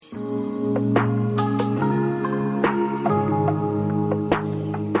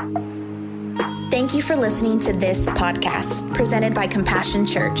you for listening to this podcast presented by Compassion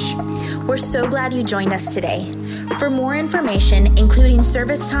Church. We're so glad you joined us today. For more information, including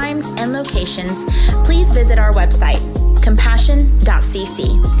service times and locations, please visit our website,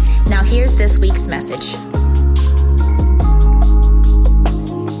 compassion.cc. Now here's this week's message.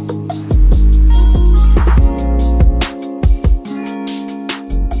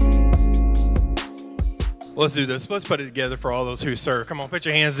 Let's do this. Let's put it together for all those who serve. Come on, put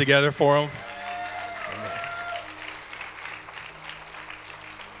your hands together for them.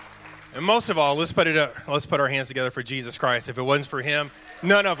 And most of all, let's put our hands together for Jesus Christ. If it wasn't for him,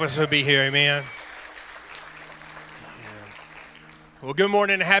 none of us would be here. Amen. Well, good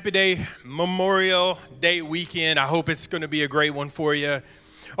morning and happy day, Memorial Day weekend. I hope it's going to be a great one for you.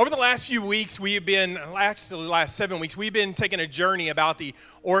 Over the last few weeks, the last 7 weeks, we've been taking a journey about the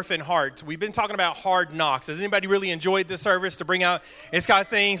orphan heart. We've been talking about hard knocks. Has anybody really enjoyed this service to bring out? It's got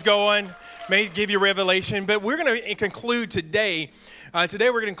things going, may give you revelation. But we're going to conclude today. Today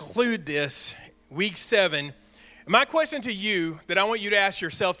we're going to conclude this, week 7. My question to you that I want you to ask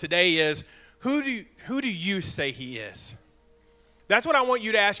yourself today is, who do you say he is? That's what I want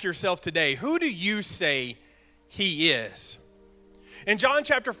you to ask yourself today. Who do you say he is? In John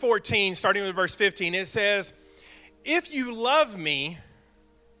chapter 14, starting with verse 15, it says, "If you love me,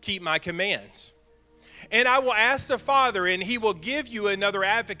 keep my commands. And I will ask the Father, and he will give you another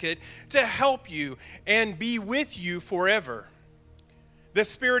advocate to help you and be with you forever. The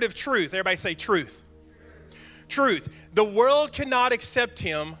Spirit of truth." Everybody say truth. Truth. The world cannot accept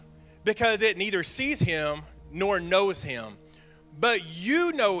him because it neither sees him nor knows him. But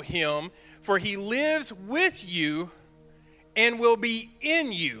you know him, for he lives with you and will be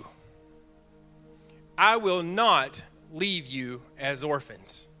in you. I will not leave you as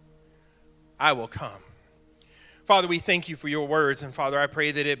orphans. I will come. Father, we thank you for your words. And Father, I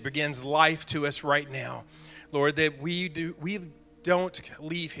pray that it begins life to us right now. Lord, that we don't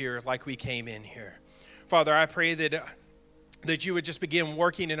leave here like we came in here. Father, I pray that you would just begin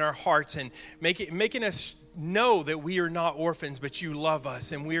working in our hearts and making us know that we are not orphans, but you love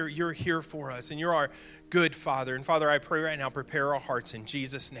us and you're here for us and you're our good Father. And Father, I pray right now, prepare our hearts in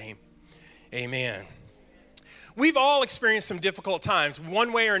Jesus' name. Amen. We've all experienced some difficult times,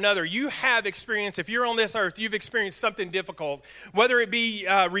 one way or another. You have experienced, if you're on this earth, you've experienced something difficult, whether it be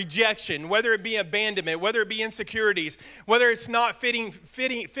rejection, whether it be abandonment, whether it be insecurities, whether it's not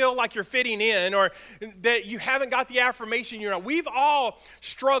feel like you're fitting in, or that you haven't got the affirmation you're on. We've all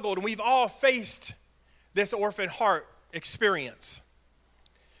struggled and we've all faced this orphan heart experience.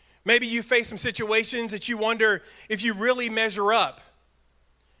 Maybe you face some situations that you wonder if you really measure up.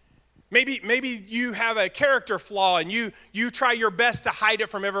 Maybe you have a character flaw and you try your best to hide it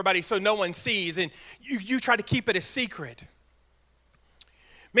from everybody so no one sees, and you try to keep it a secret.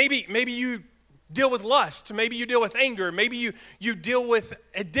 Maybe you deal with lust. Maybe you deal with anger. Maybe you deal with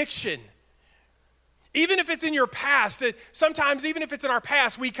addiction. Even if it's in your past, sometimes even if it's in our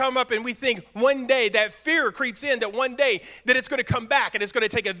past, we come up and we think one day that fear creeps in, that one day that it's going to come back and it's going to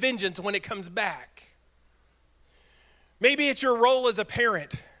take a vengeance when it comes back. Maybe it's your role as a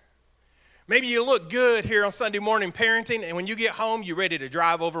parent. Maybe you look good here on Sunday morning parenting, and when you get home, you're ready to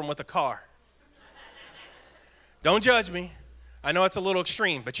drive over them with a car. Don't judge me. I know it's a little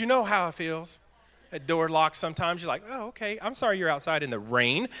extreme, but you know how it feels. That door locks sometimes. You're like, oh, okay, I'm sorry you're outside in the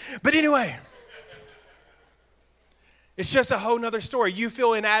rain. But anyway, it's just a whole nother story. You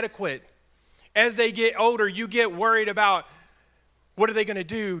feel inadequate. As they get older, you get worried about, what are they going to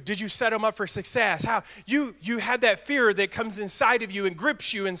do? Did you set them up for success? How you have that fear that comes inside of you and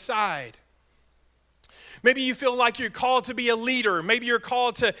grips you inside. Maybe you feel like you're called to be a leader. Maybe you're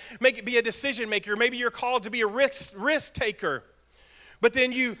called to be a decision maker. Maybe you're called to be a risk taker. But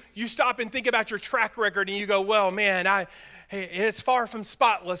then you stop and think about your track record and you go, well, man, it's far from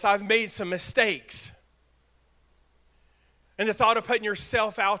spotless. I've made some mistakes. And the thought of putting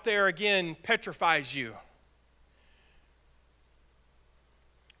yourself out there again petrifies you.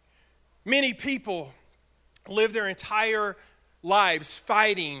 Many people live their entire lives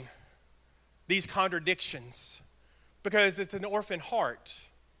fighting these contradictions because it's an orphan heart.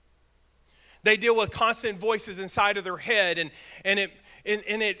 They deal with constant voices inside of their head, and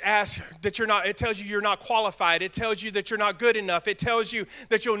it asks that you're not. It tells you you're not qualified. It tells you that you're not good enough. It tells you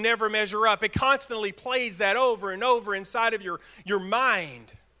that you'll never measure up. It constantly plays that over and over inside of your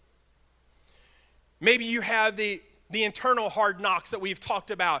mind. Maybe you have the internal hard knocks that we've talked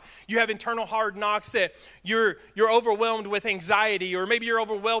about. You have internal hard knocks that you're overwhelmed with anxiety, or maybe you're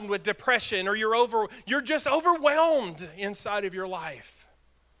overwhelmed with depression, or you're just overwhelmed inside of your life.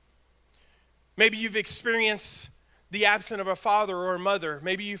 Maybe you've experienced the absence of a father or a mother.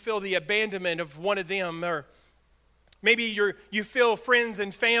 Maybe you feel the abandonment of one of them, or maybe you feel friends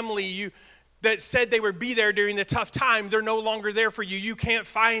and family that said they would be there during the tough time. They're no longer there for you. You can't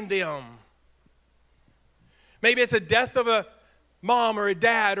find them. Maybe it's a death of a mom or a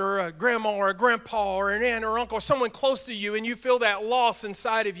dad or a grandma or a grandpa or an aunt or uncle, someone close to you, and you feel that loss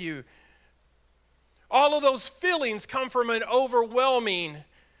inside of you. All of those feelings come from an overwhelming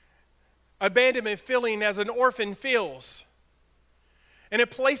abandonment feeling as an orphan feels. And it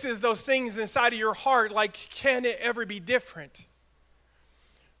places those things inside of your heart like, can it ever be different?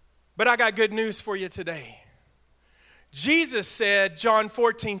 But I got good news for you today. Jesus said, John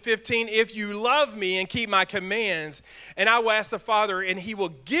 14:15, if you love me and keep my commands, and I will ask the Father, and he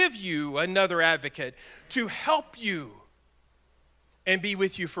will give you another advocate to help you and be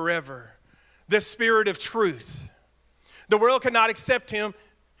with you forever. The Spirit of truth. The world cannot accept him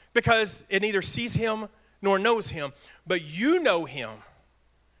because it neither sees him nor knows him. But you know him.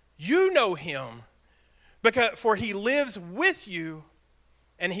 You know him for he lives with you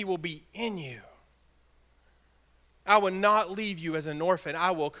and he will be in you. I will not leave you as an orphan.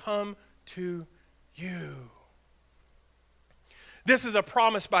 I will come to you. This is a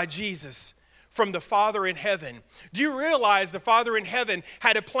promise by Jesus from the Father in heaven. Do you realize the Father in heaven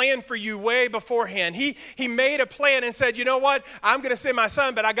had a plan for you way beforehand? He made a plan and said, you know what? I'm going to send my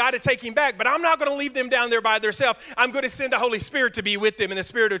son, but I got to take him back. But I'm not going to leave them down there by themselves. I'm going to send the Holy Spirit to be with them in the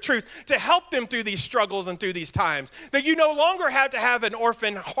Spirit of truth to help them through these struggles and through these times. That you no longer have to have an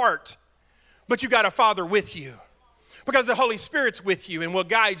orphan heart, but you got a Father with you. Because the Holy Spirit's with you and will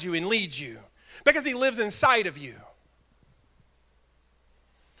guide you and lead you. Because he lives inside of you.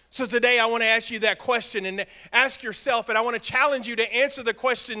 So today I want to ask you that question and ask yourself, and I want to challenge you to answer the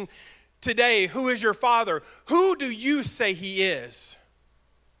question today, who is your Father? Who do you say he is?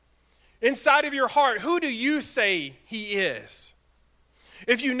 Inside of your heart, who do you say he is?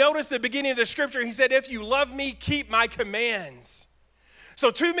 If you notice the beginning of the scripture, he said, if you love me, keep my commands. So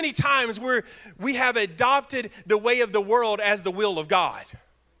too many times we have adopted the way of the world as the will of God.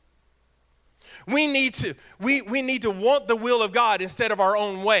 We need to want the will of God instead of our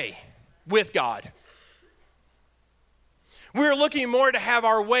own way with God. We're looking more to have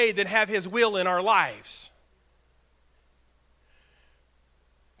our way than have his will in our lives.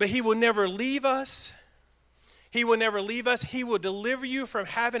 But he will never leave us. He will never leave us. He will deliver you from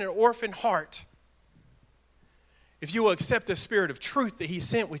having an orphan heart if you will accept the Spirit of truth that he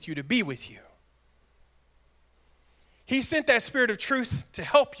sent with you to be with you. He sent that Spirit of truth to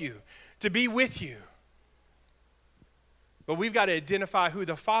help you, to be with you. But we've got to identify who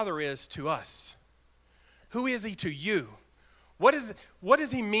the Father is to us. Who is he to you? What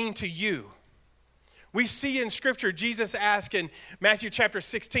does he mean to you? We see in Scripture, Jesus asked in Matthew chapter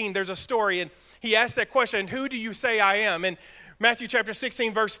 16, there's a story, and he asked that question, who do you say I am? And Matthew chapter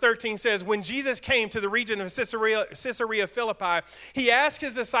 16, verse 13 says, when Jesus came to the region of Caesarea Philippi, he asked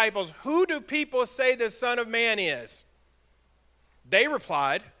his disciples, who do people say the Son of Man is? They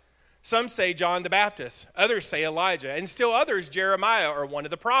replied, some say John the Baptist, others say Elijah, and still others Jeremiah or one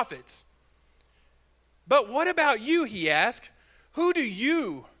of the prophets. But what about you, he asked, who do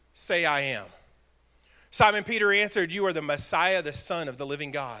you say I am? Simon Peter answered, you are the Messiah, the Son of the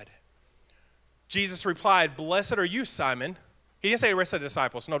living God. Jesus replied, blessed are you, Simon. He didn't say the rest of the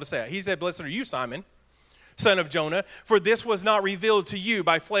disciples, no to say it. He said, blessed are you, Simon, son of Jonah, for this was not revealed to you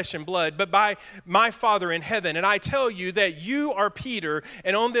by flesh and blood, but by my Father in heaven. And I tell you that you are Peter,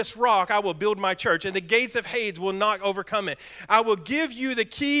 and on this rock I will build my church, and the gates of Hades will not overcome it. I will give you the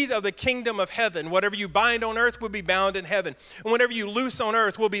keys of the kingdom of heaven. Whatever you bind on earth will be bound in heaven, and whatever you loose on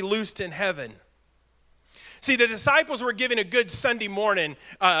earth will be loosed in heaven. See, the disciples were giving a good Sunday morning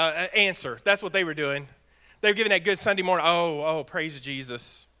answer. That's what they were doing. They were giving that good Sunday morning, oh, praise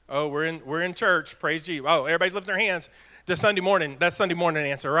Jesus. Oh, we're in church, praise Jesus. Oh, everybody's lifting their hands. That's Sunday morning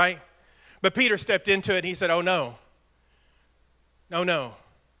answer, right? But Peter stepped into it and he said, oh, no. No,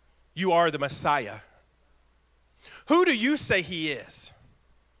 you are the Messiah. Who do you say he is?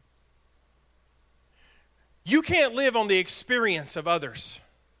 You can't live on the experience of others.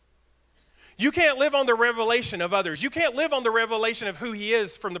 You can't live on the revelation of others. You can't live on the revelation of who he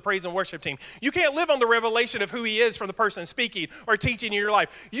is from the praise and worship team. You can't live on the revelation of who he is from the person speaking or teaching in your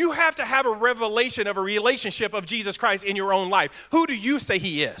life. You have to have a revelation of a relationship of Jesus Christ in your own life. Who do you say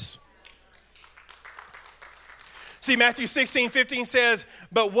he is? See, Matthew 16:15 says,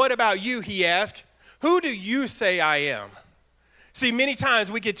 but what about you, he asked. Who do you say I am? See, many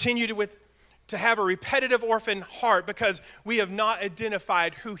times we continue to have a repetitive orphan heart because we have not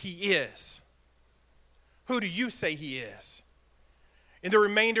identified who he is. Who do you say he is? In the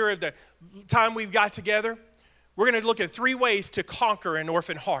remainder of the time we've got together, we're going to look at 3 ways to conquer an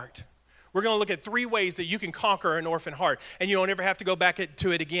orphan heart. We're going to look at 3 ways that you can conquer an orphan heart, and you don't ever have to go back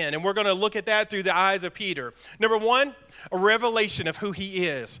to it again. And we're going to look at that through the eyes of Peter. Number 1, a revelation of who he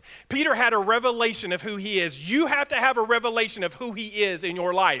is. Peter had a revelation of who he is. You have to have a revelation of who he is in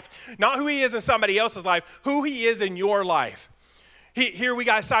your life. Not who he is in somebody else's life, who he is in your life. Here we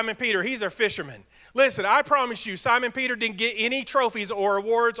got Simon Peter. He's a fisherman. Listen, I promise you, Simon Peter didn't get any trophies or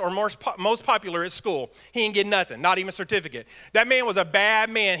awards or most popular at school. He didn't get nothing, not even a certificate. That man was a bad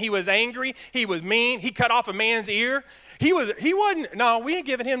man. He was angry. He was mean. He cut off a man's ear. We ain't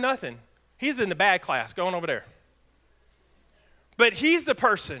giving him nothing. He's in the bad class, going over there. But he's the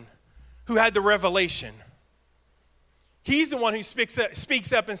person who had the revelation. He's the one who speaks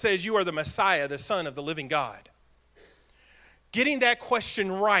up and says, you are the Messiah, the Son of the living God. Getting that question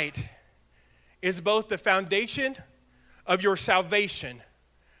right is both the foundation of your salvation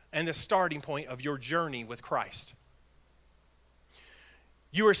and the starting point of your journey with Christ.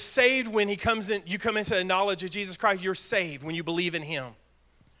 You are saved when you come into the knowledge of Jesus Christ. You're saved when you believe in him.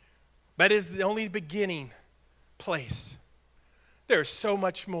 That is the only beginning place. There's so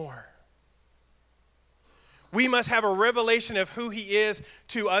much more. We must have a revelation of who he is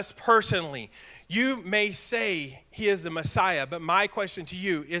to us personally. You may say he is the Messiah, but my question to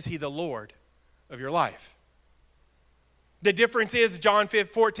you, is he the Lord of your life? The difference is John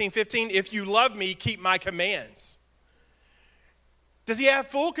 14:15, if you love me, keep my commands. Does he have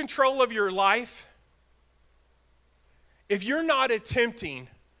full control of your life? If you're attempting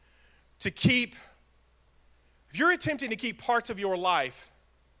to keep parts of your life,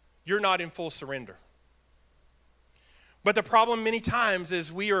 you're not in full surrender. But the problem many times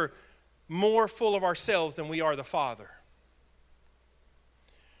is we are more full of ourselves than we are the Father.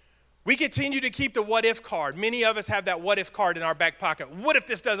 We continue to keep the what if card. Many of us have that what if card in our back pocket. What if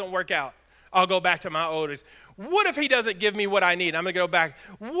this doesn't work out? I'll go back to my oldest. What if he doesn't give me what I need? I'm going to go back.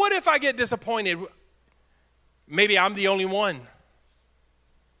 What if I get disappointed? Maybe I'm the only one.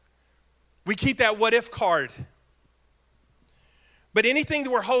 We keep that what if card. But anything that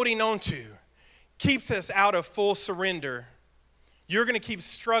we're holding on to keeps us out of full surrender. You're going to keep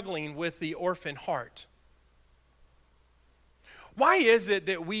struggling with the orphan heart. Why is it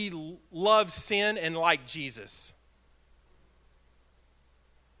that we love sin and like Jesus?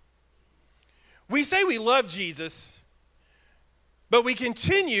 We say we love Jesus, but we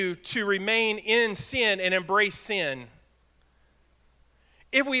continue to remain in sin and embrace sin.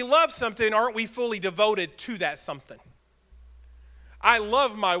 If we love something, aren't we fully devoted to that something? I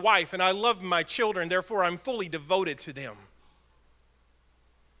love my wife and I love my children, therefore I'm fully devoted to them.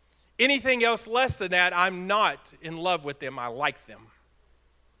 Anything else less than that, I'm not in love with them. I like them.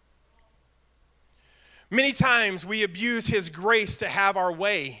 Many times we abuse his grace to have our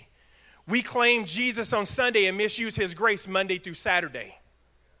way. We claim Jesus on Sunday and misuse his grace Monday through Saturday.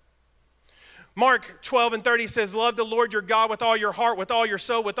 Mark 12:30 says, love the Lord your God with all your heart, with all your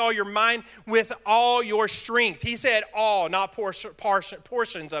soul, with all your mind, with all your strength. He said all, not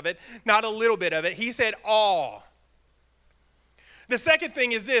portions of it, not a little bit of it. He said all. The second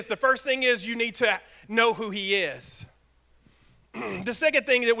thing is this. The first thing is you need to know who he is. The second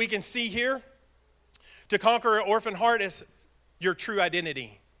thing that we can see here to conquer an orphan heart is your true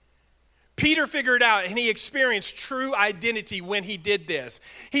identity. Peter figured out and he experienced true identity when he did this.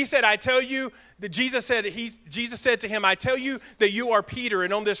 He said, I tell you, that Jesus said to him, I tell you that you are Peter,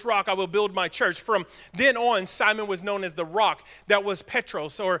 and on this rock I will build my church. From then on, Simon was known as the rock. That was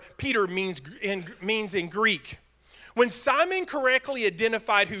Petros, or Peter means in Greek. When Simon correctly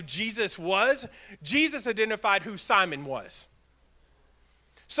identified who Jesus was, Jesus identified who Simon was.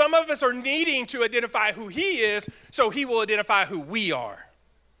 Some of us are needing to identify who he is, so he will identify who we are.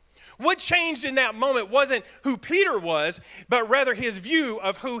 What changed in that moment wasn't who Peter was, but rather his view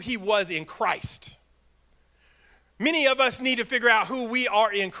of who he was in Christ. Many of us need to figure out who we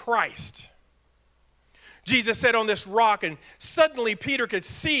are in Christ. Jesus said on this rock, and suddenly Peter could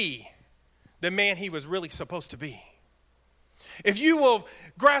see the man he was really supposed to be. If you will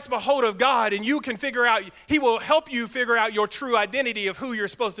grasp a hold of God and you can figure out, he will help you figure out your true identity of who you're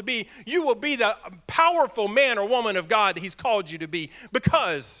supposed to be, you will be the powerful man or woman of God that he's called you to be,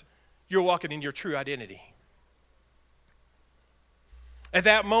 because you're walking in your true identity. At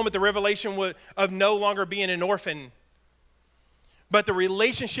that moment, the revelation of no longer being an orphan, but the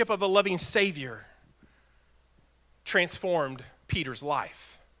relationship of a loving Savior transformed Peter's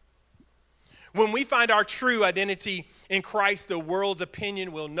life. When we find our true identity in Christ, the world's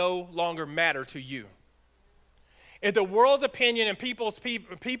opinion will no longer matter to you. If the world's opinion and people's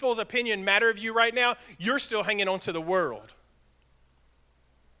opinion matter of you right now, you're still hanging on to the world.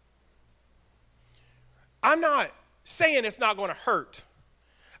 I'm not saying it's not going to hurt.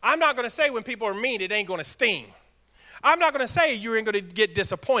 I'm not going to say when people are mean, it ain't going to sting. I'm not going to say you ain't going to get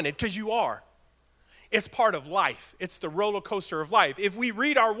disappointed, because you are. It's part of life. It's the roller coaster of life. If we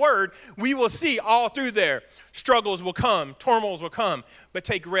read our word, we will see all through there. Struggles will come, turmoils will come, but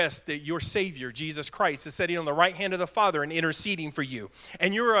take rest that your Savior, Jesus Christ, is sitting on the right hand of the Father and interceding for you.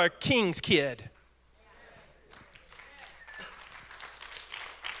 And you're a king's kid.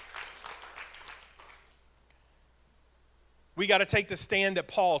 We got to take the stand that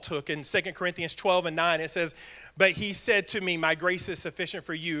Paul took in 2 Corinthians 12 and 9. It says, but he said to me, my grace is sufficient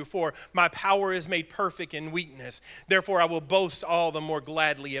for you, for my power is made perfect in weakness. Therefore, I will boast all the more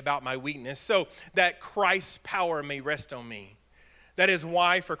gladly about my weakness, so that Christ's power may rest on me. That is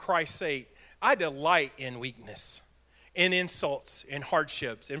why, for Christ's sake, I delight in weakness, in insults, in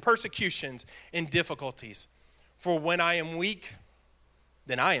hardships, in persecutions, in difficulties. For when I am weak,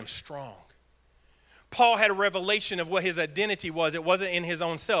 then I am strong. Paul had a revelation of what his identity was. It wasn't in his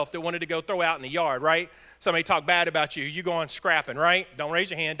own self that wanted to go throw out in the yard, right? Somebody talk bad about you. You go on scrapping, right? Don't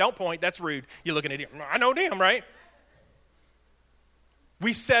raise your hand. Don't point. That's rude. You're looking at him. I know them, right?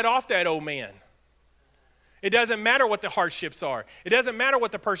 We set off that old man. It doesn't matter what the hardships are. It doesn't matter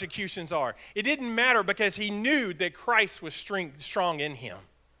what the persecutions are. It didn't matter, because he knew that Christ was strong in him.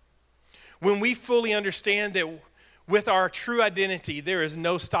 When we fully understand that with our true identity, there is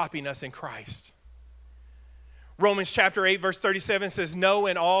no stopping us in Christ. Romans chapter 8, verse 37 says, no,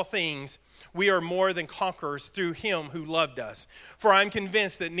 in all things we are more than conquerors through him who loved us. For I'm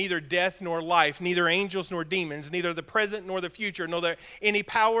convinced that neither death nor life, neither angels nor demons, neither the present nor the future, nor any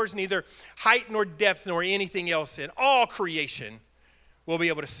powers, neither height nor depth, nor anything else in all creation will be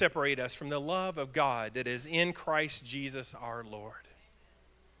able to separate us from the love of God that is in Christ Jesus our Lord.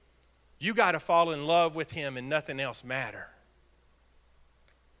 You got to fall in love with him and nothing else matter.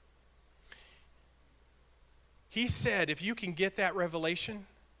 He said, if you can get that revelation,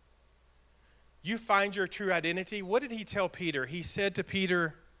 you find your true identity. What did he tell Peter? He said to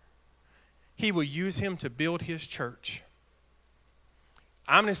Peter, he will use him to build his church.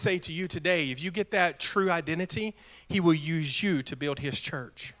 I'm going to say to you today, if you get that true identity, he will use you to build his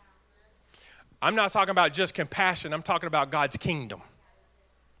church. I'm not talking about just compassion. I'm talking about God's kingdom.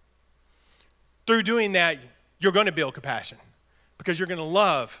 Through doing that, you're going to build compassion, because you're going to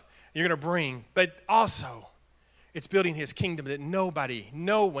love, you're going to bring, but also it's building his kingdom that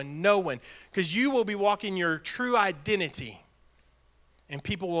no one, because you will be walking your true identity, and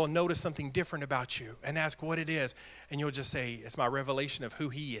people will notice something different about you and ask what it is, and you'll just say, it's my revelation of who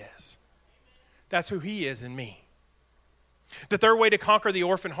he is. That's who he is in me. The third way to conquer the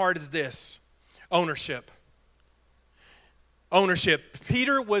orphan heart is this: ownership. Ownership.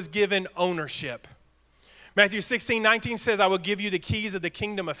 Peter was given ownership. Matthew 16:19 says, I will give you the keys of the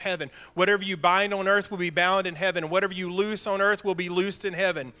kingdom of heaven. Whatever you bind on earth will be bound in heaven. Whatever you loose on earth will be loosed in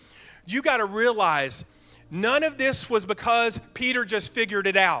heaven. You got to realize, none of this was because Peter just figured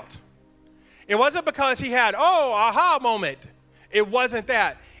it out. It wasn't because he had, aha moment. It wasn't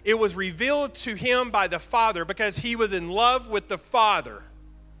that. It was revealed to him by the Father, because he was in love with the Father.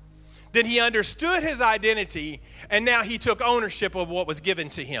 Then he understood his identity, and now he took ownership of what was given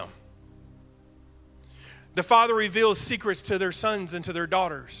to him. The Father reveals secrets to their sons and to their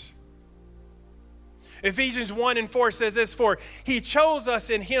daughters. Ephesians 1:4 says this, for he chose us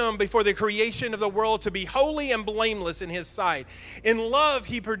in him before the creation of the world to be holy and blameless in his sight. In love,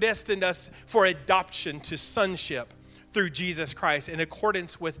 he predestined us for adoption to sonship through Jesus Christ, in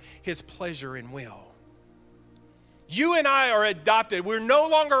accordance with his pleasure and will. You and I are adopted. We're no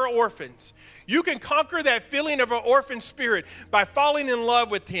longer orphans. You can conquer that feeling of an orphan spirit by falling in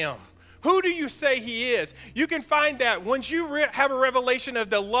love with him. Who do you say he is? You can find that once you have a revelation of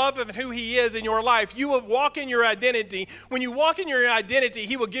the love of who he is in your life, you will walk in your identity. When you walk in your identity,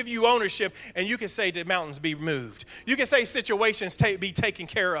 he will give you ownership, and you can say to mountains be moved. You can say situations be taken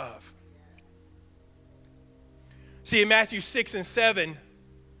care of. See, in Matthew 6 and 7,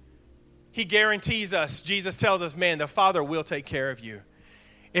 he guarantees us, Jesus tells us, man, the Father will take care of you.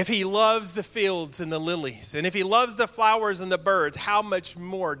 If he loves the fields and the lilies, and if he loves the flowers and the birds, how much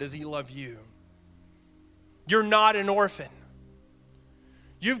more does he love you? You're not an orphan.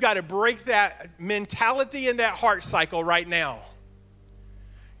 You've got to break that mentality and that heart cycle right now.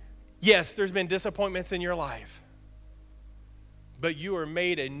 Yes, there's been disappointments in your life, but you are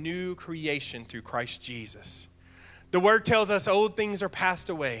made a new creation through Christ Jesus. The word tells us old things are passed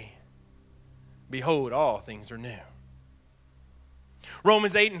away. Behold, all things are new.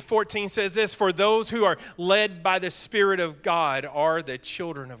 Romans 8:14 says this, for those who are led by the Spirit of God are the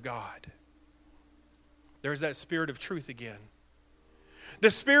children of God. There's that spirit of truth again. The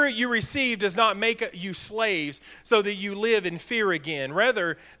Spirit you receive does not make you slaves so that you live in fear again.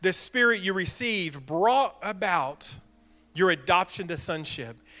 Rather, the Spirit you receive brought about your adoption to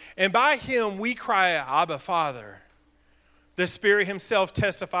sonship. And by him we cry, Abba, Father. The Spirit himself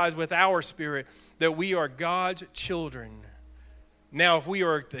testifies with our spirit that we are God's children. Now,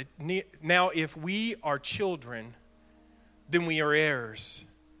 if we are children, then we are heirs.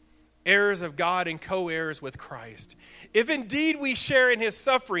 Heirs of God and co-heirs with Christ. If indeed we share in his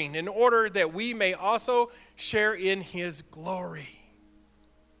suffering, in order that we may also share in his glory.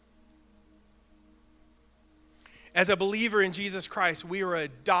 As a believer in Jesus Christ, we are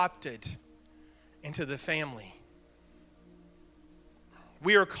adopted into the family.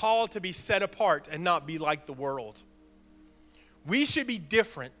 We are called to be set apart and not be like the world. We should be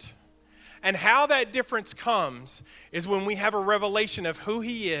different. And how that difference comes is when we have a revelation of who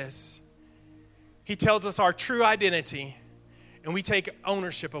he is. He tells us our true identity, and we take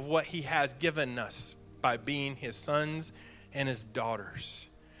ownership of what he has given us by being his sons and his daughters.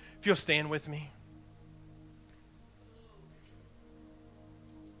 If you'll stand with me.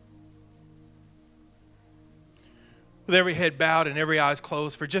 With every head bowed and every eyes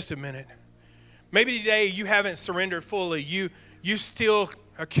closed for just a minute. Maybe today you haven't surrendered fully. You still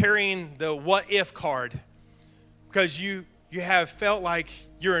are carrying the what if card because you have felt like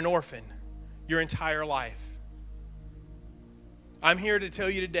you're an orphan your entire life. I'm here to tell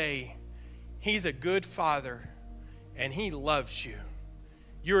you today, he's a good father and he loves you.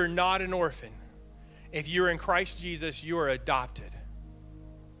 You're not an orphan. If you're in Christ Jesus, you are adopted.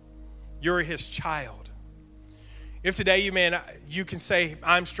 You're his child. If today you can say,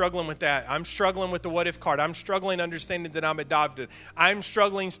 I'm struggling with that. I'm struggling with the what if card. I'm struggling understanding that I'm adopted. I'm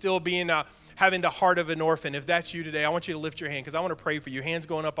struggling still being having the heart of an orphan. If that's you today, I want you to lift your hand because I want to pray for you. Hands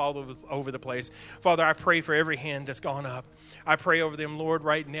going up all over the place. Father, I pray for every hand that's gone up. I pray over them, Lord,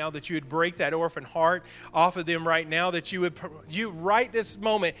 right now that you would break that orphan heart off of them right now, that you right this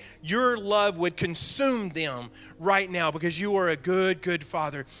moment, your love would consume them right now because you are a good, good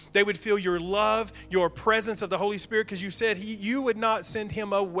Father. They would feel your love, your presence of the Holy Spirit because you said you would not send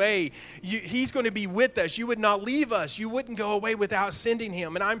him away. He's going to be with us. You would not leave us. You wouldn't go away without sending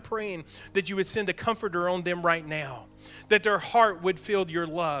him. And I'm praying that you would send a comforter on them right now. That their heart would feel your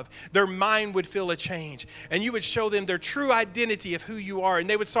love. Their mind would feel a change. And you would show them their true identity of who you are. And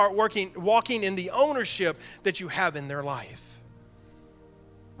they would start walking in the ownership that you have in their life.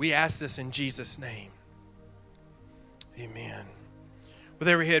 We ask this in Jesus' name. Amen. With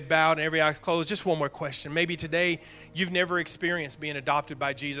every head bowed and every eye closed, just one more question. Maybe today you've never experienced being adopted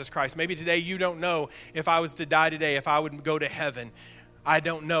by Jesus Christ. Maybe today you don't know if I was to die today, if I would go to heaven. I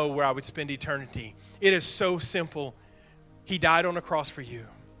don't know where I would spend eternity. It is so simple. He died on a cross for you.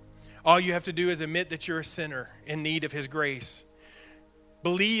 All you have to do is admit that you're a sinner in need of his grace.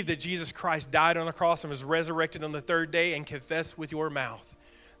 Believe that Jesus Christ died on the cross and was resurrected on the third day and confess with your mouth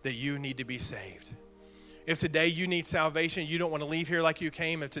that you need to be saved. If today you need salvation, you don't want to leave here like you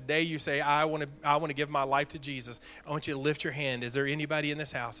came. If today you say, I want to give my life to Jesus, I want you to lift your hand. Is there anybody in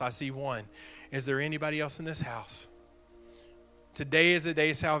this house? I see one. Is there anybody else in this house? Today is the day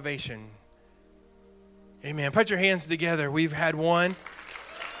of salvation. Amen. Put your hands together. We've had one.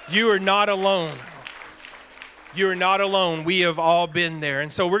 You are not alone. You are not alone. We have all been there.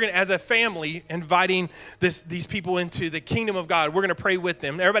 And so we're going to, as a family, inviting these people into the kingdom of God. We're going to pray with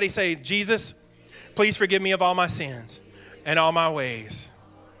them. Everybody say, Jesus, please forgive me of all my sins and all my ways.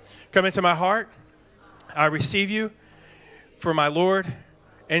 Come into my heart. I receive you for my Lord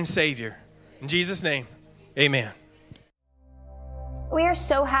and Savior. In Jesus' name, amen. We are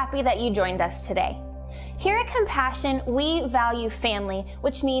so happy that you joined us today. Here at Compassion, we value family,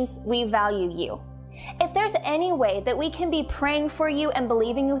 which means we value you. If there's any way that we can be praying for you and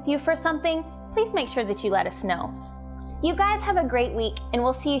believing with you for something, please make sure that you let us know. You guys have a great week, and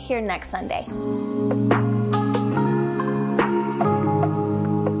we'll see you here next Sunday.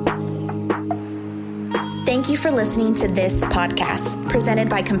 Thank you for listening to this podcast presented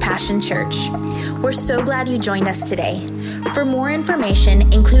by Compassion Church. We're so glad you joined us today. For more information,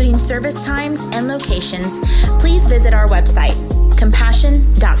 including service times and locations, please visit our website,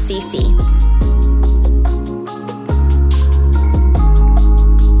 compassion.cc.